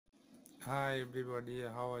Hi everybody,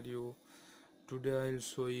 how are you? Today I'll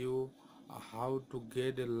show you how to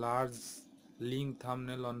get a large link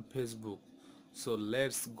thumbnail on Facebook. So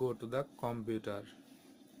let's go to the computer.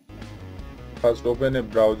 First open a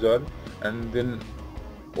browser and then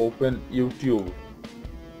open YouTube.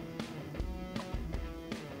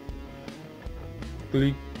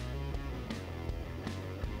 Click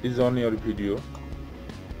is on your video.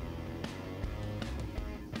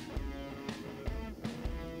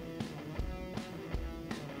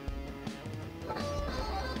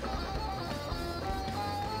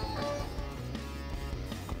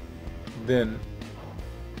 Then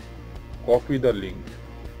copy the link.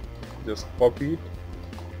 Just copy it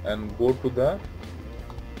and go to the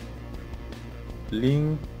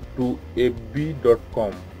link to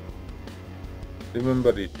fb.com.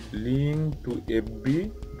 Remember it, link to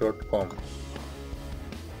fb.com.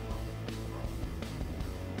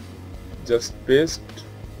 Just paste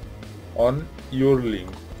on your link,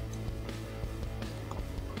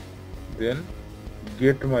 then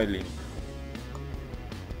get my link.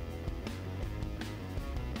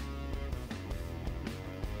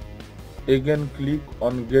 Again click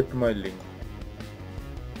on get my link.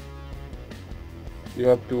 You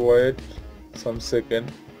have to wait some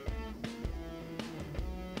second.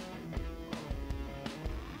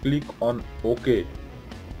 Click on OK.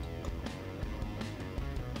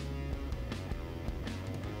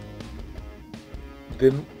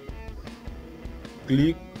 Then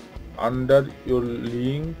click under your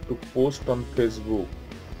link to post on Facebook.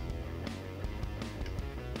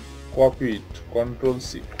 Copy it, Ctrl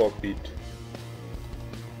C, copy it.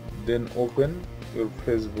 Then open your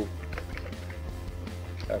Facebook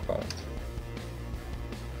account.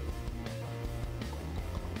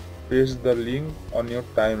 Paste the link on your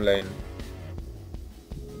timeline.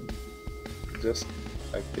 Just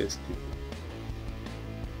I paste it.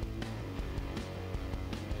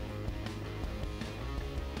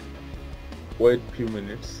 Wait few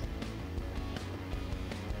minutes.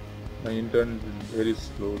 My internet is very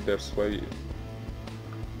slow, that's why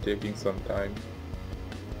taking some time.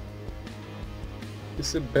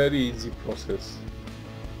 It's a very easy process,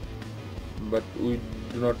 but we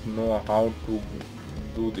do not know how to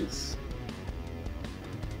do this.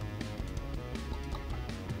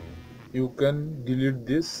 You can delete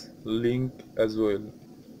this link as well,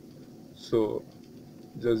 so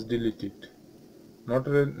just delete it. Not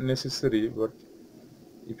necessary, but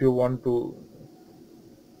if you want to,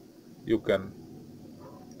 you can.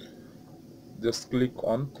 Just click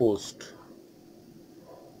on post.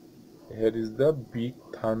 Here is the big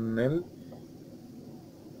thumbnail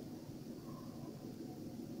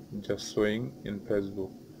just showing in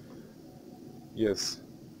Facebook. Yes,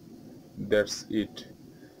 that's it.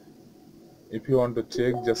 If you want to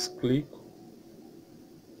check, just click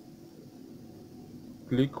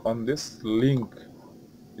on this link.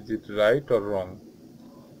 Is it right or wrong?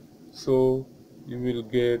 So you will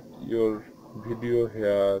get your video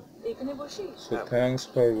here. So thanks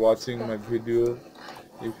for watching my video.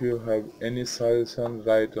 If you have any suggestion,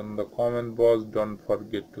 write on the comment box. Don't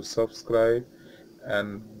forget to subscribe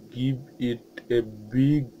and give it a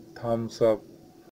big thumbs up